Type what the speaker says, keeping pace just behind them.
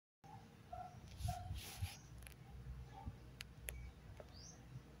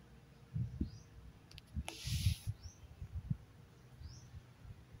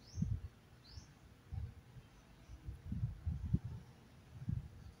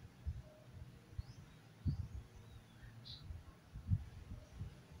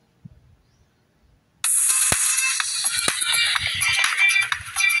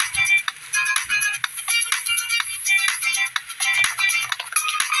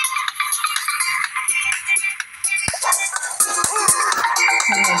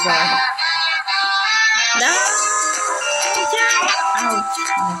god. Down. Jump. Ouch.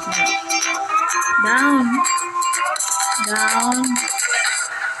 Down. Down.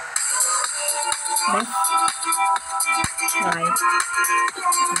 Left. Right. Right.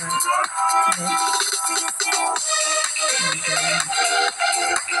 Left.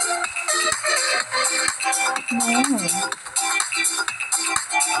 And down. No.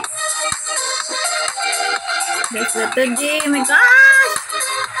 That's letter J. Oh my gosh.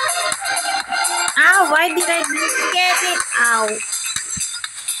 Ow, why did I get it? Ow.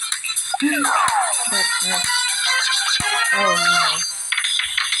 That hurt. Oh no.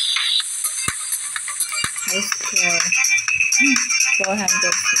 High score.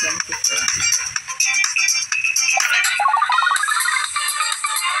 474.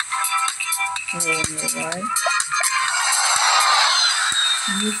 Reward.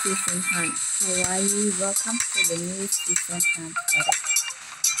 New season hunt. Hawaii, welcome to the new season hunt.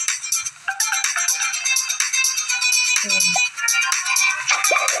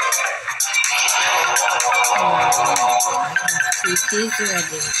 It is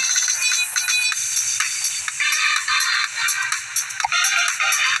ready.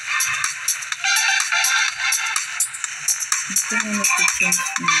 I think I need to change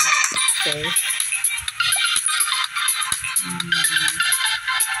my face.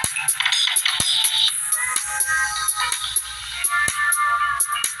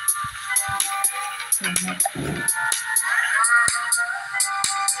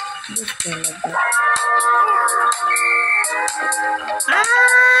 Just go like that.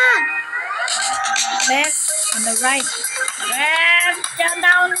 Ah! Left on the right. Left,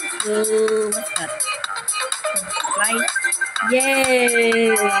 down. Oh, what's that? Right.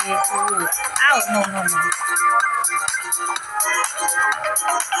 Yay! Oh. Ow! No.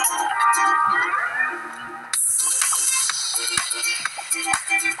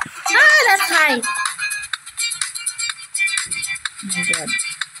 Ah, that's high. Oh my god.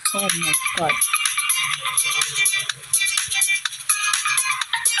 Oh my god.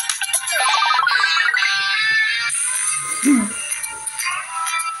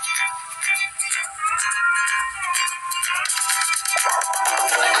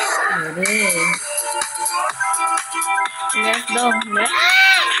 Ready. Left dong. Left.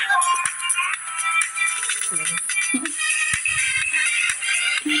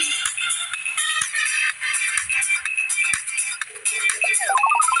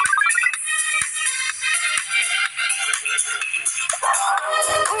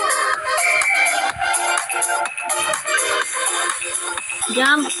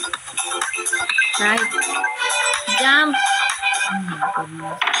 Jump. Right. Jump. Oh my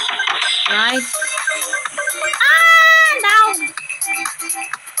goodness. Right. Ah, down.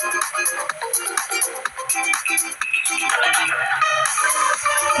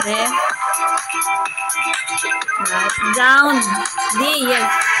 Left. Right. Down. D, yes.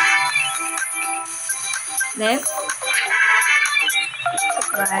 Left.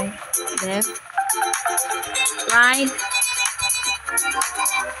 Right. Left. Right.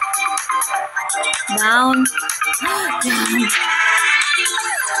 Down. Jump.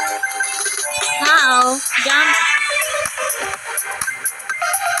 Uh-oh. Jump.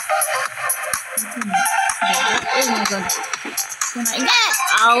 Oh my god. Can I get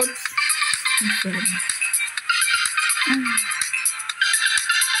out?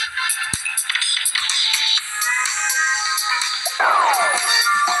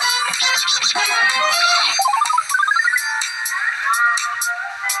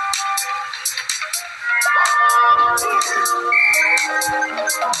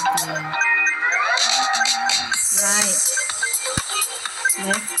 Right.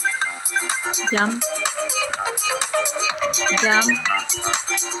 Left. Jump. Jump. Jump.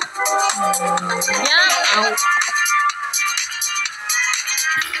 Out.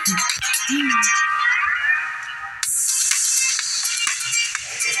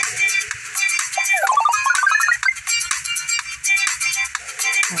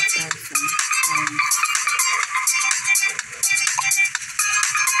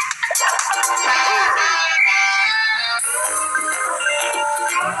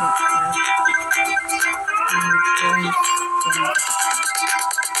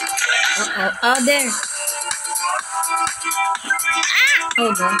 Oh, there.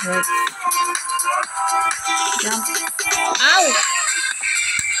 Oh, that hurts. Jump. Ow!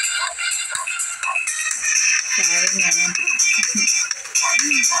 Sorry, man.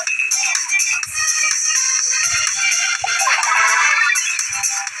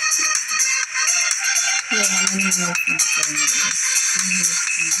 Yeah, how many minutes left?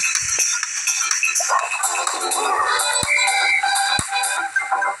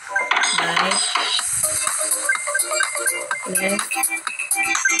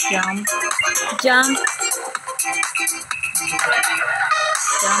 Jump.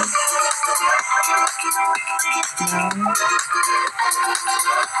 Jump. Down.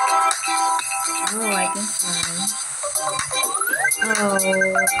 Oh, I can fly. Oh,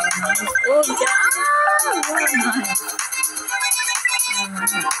 nice. Oh, jump. Oh, nice. Oh, my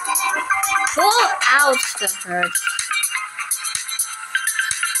God. Oh, ouch, that hurt.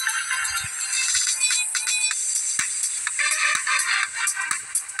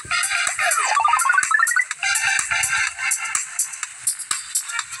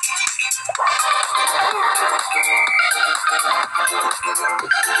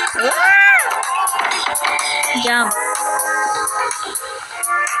 Jump.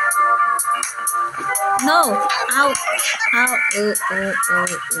 No. Out. Out.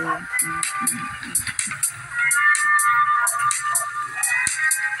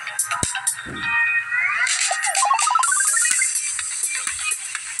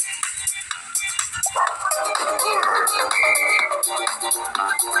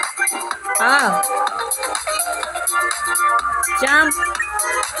 Oh. Jump.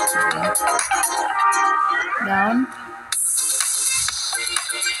 Okay. Down.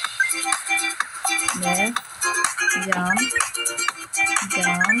 Left. Jump.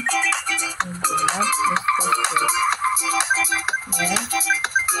 Jump. And left. Let's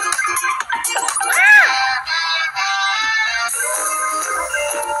go straight. Left.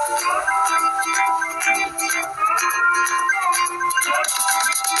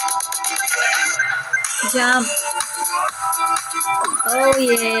 Jump. Oh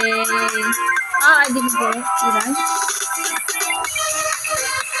yay. Ah, I didn't get it. Did I?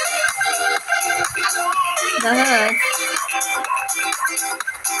 That hurts.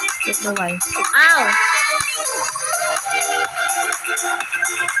 Get away. Ow!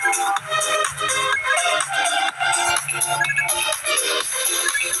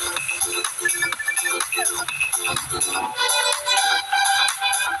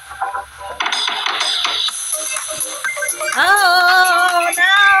 Oh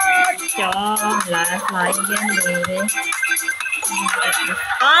no! Jump. Last line again, baby.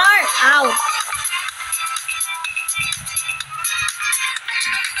 Start out.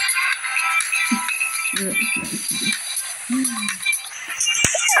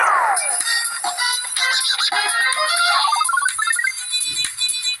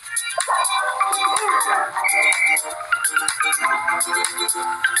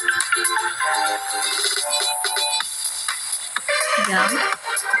 Jump. Down.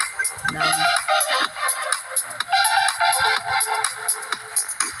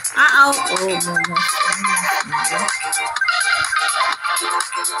 Uh-oh. Oh, almost.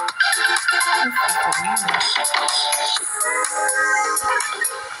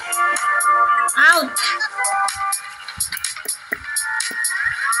 Out.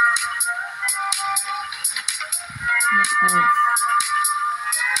 Okay.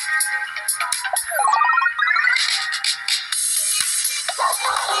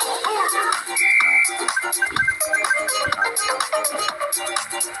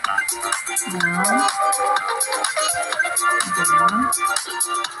 Down. Down.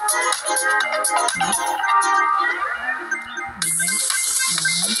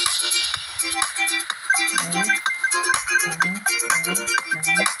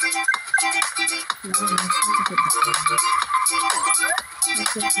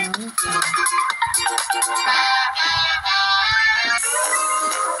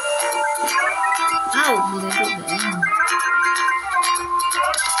 Ow, did I get the end?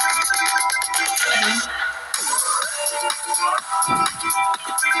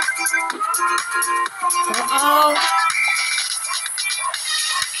 Uh-oh.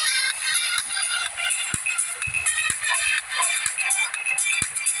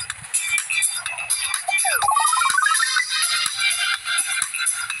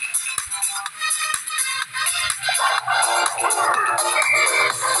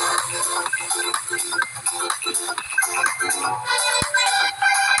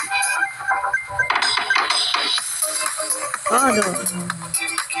 Oh, no.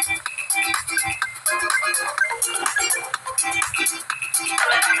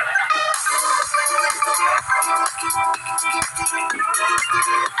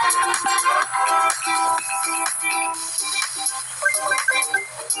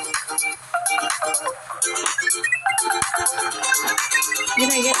 Did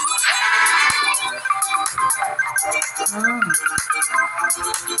I get? Oh.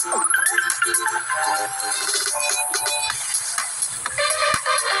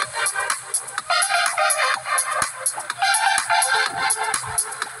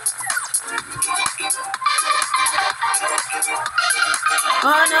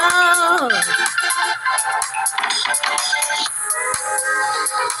 Oh no!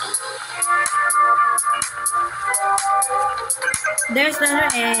 There's letter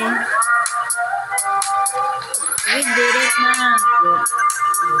A. We did it, ma.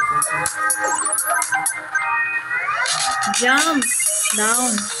 Jump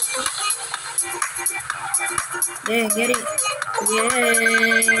down. There, get it.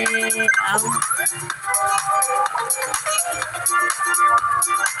 Yeah. Ow.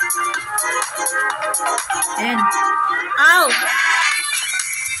 And ow.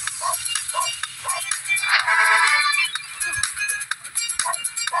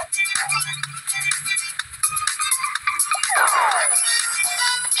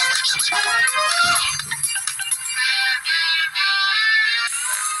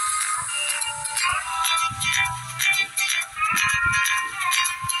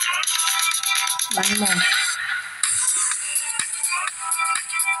 One more.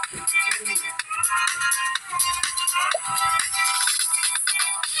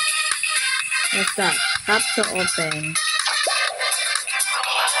 What's that? Tap to open.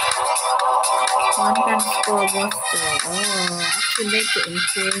 One can score booster. Oh, activate to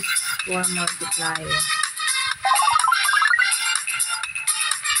increase score multiplier.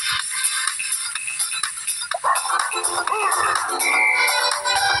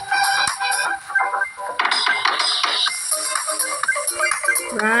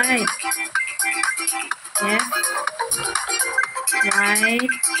 Right. Yes. Right.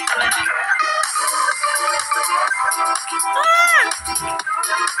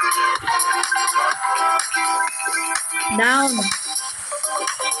 Down.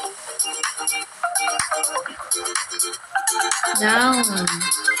 Down.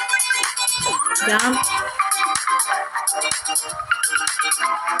 Jump.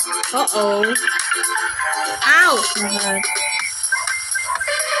 Uh-oh. Ow. Hurt.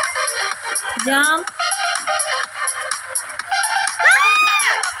 Jump.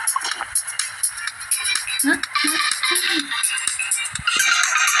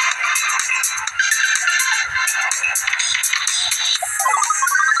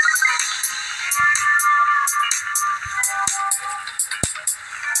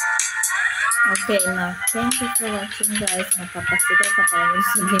 Okay, now thank you for watching, guys. Mapapasigaw ka tayo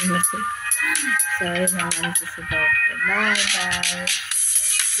sa game ito. Sorry naman sa sigaw ko. Bye, guys.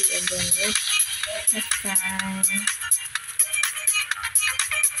 See you again next time.